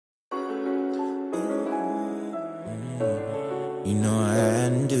You know I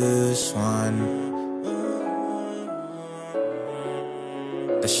hadn't do this one.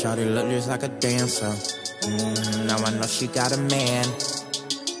 The shawty look just like a dancer. Now I know she got a man.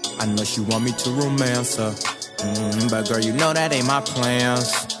 I know she want me to romance her. But girl, you know that ain't my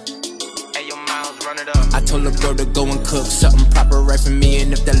plans. Hey, your mouth, run it up. I told the girl to go and cook something proper right for me.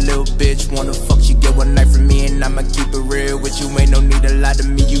 And if that little bitch wanna fuck, she get one night from me. And I'ma keep it real with you, ain't no need to lie to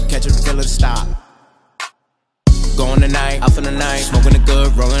me. You catch a feeling, stop. Going tonight, out for the night, smoking the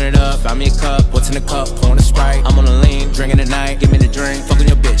good, rolling it up. Found me a cup, what's in the cup? Pouring a Sprite. I'm on a lean, drinking tonight. Give me the drink, fucking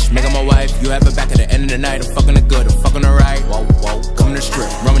your bitch, making my wife. You have her back at the end of the night. I'm fucking the good, I'm fucking the right. Whoa, whoa, come to the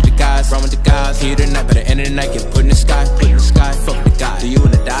strip, run with the guys, run with the guys. Here tonight, by the end of the night, get put in the sky, put in the sky. Fuck the guy, do you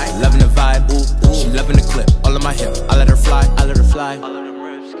wanna die? Loving the vibe, ooh, ooh. She loving the clip, all of my hip. I let her fly, I let her fly. All of them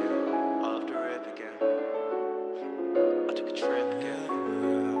rips, girl, off the rip again. I took a trip again.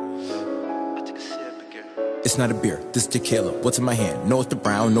 I took a sip again. It's not a beer, this tequila. What's in my hand? Know it's the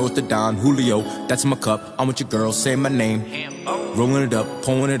brown, know it's the Don Julio. That's in my cup. I'm with your girl, say my name. Rolling it up,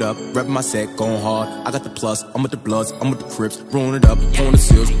 pulling it up, repping my set, going hard. I got the plus, I'm with the Bloods, I'm with the Crips. Rolling it up, pulling the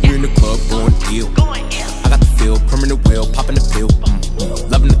seals. We in the club, going ill. I got the feel, permanent wheel, popping the pill.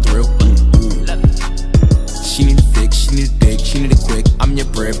 Loving the thrill. She need a fix, she need a dick, she need it quick. I'm your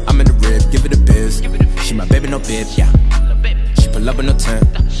brib, I'm in the rib, give it a biz. She my baby, no bib, yeah. She pull up in no tent.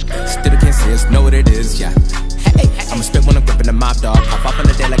 Still can't see us, know what it is, yeah. Hey, I'ma spit when I'm gripping the mop dog. Pop off in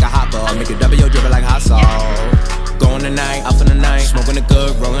the day like a hot dog. Make a W dribble like hot sauce. Going tonight, out for the night, smoking the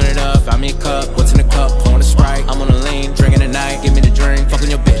good, rolling it up. Found me a cup, what's in the cup? Pouring a Sprite. I'm on a lean, drinking tonight. Give me the drink, fucking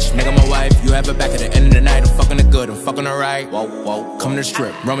your bitch, making my wife. You have her back at the end of the night. I'm fucking the good, I'm fucking the right. Whoa, whoa, come to the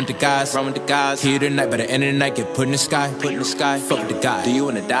strip, run with the guys, run with the guys. Here tonight, by the end of the night, get put in the sky, put in the sky. Fuck the guy, do you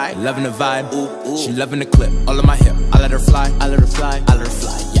wanna die? Loving the vibe, ooh, ooh. She loving the clip, all of my hip. I let her fly, I let her fly, I let her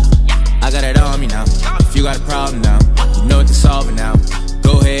fly, yeah. I got it on me now. If you got a problem now, you know what to solve it now.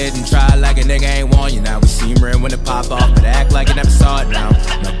 Go ahead and try like a nigga ain't want you now. We see him red when it pop off, but act like you never saw it now.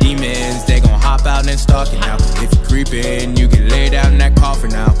 No demons, they gon' hop out and stalk you now. If you creepin', you can lay down in that coffin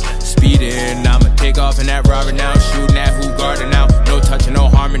now. Speedin', I'ma take off in that robber now. Shootin' at who guardin' now. No touchin', no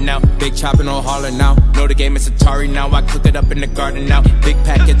harmin' now. Big choppin', no hollin' now. Know the game is Atari now. I cook it up in the garden now. Big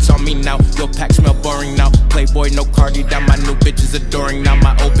packets on me now. Your pack smell boring now. Playboy, no Cardi down. My new bitch is adoring now.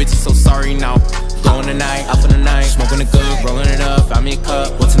 My old bitch is so sorry now. Going tonight, out for the night, smoking the good, rolling it up. Found me a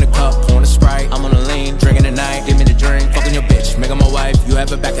cup, what's in the cup? Pouring a Sprite. I'm on a lean, drinking tonight. Give me the drink, fucking your bitch, making my wife. You have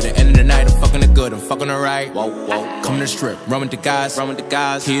her back at the end of the night. I'm fucking the good, I'm fucking the right. Whoa, whoa, come to the strip, run with the guys, run with the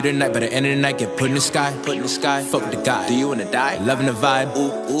guys. Here tonight, by the end of the night, get put in the sky, put in the sky. Fuck the guy, do you wanna die? Loving the vibe,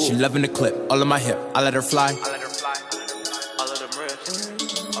 ooh, ooh. She loving the clip, all of my hip. I let her fly.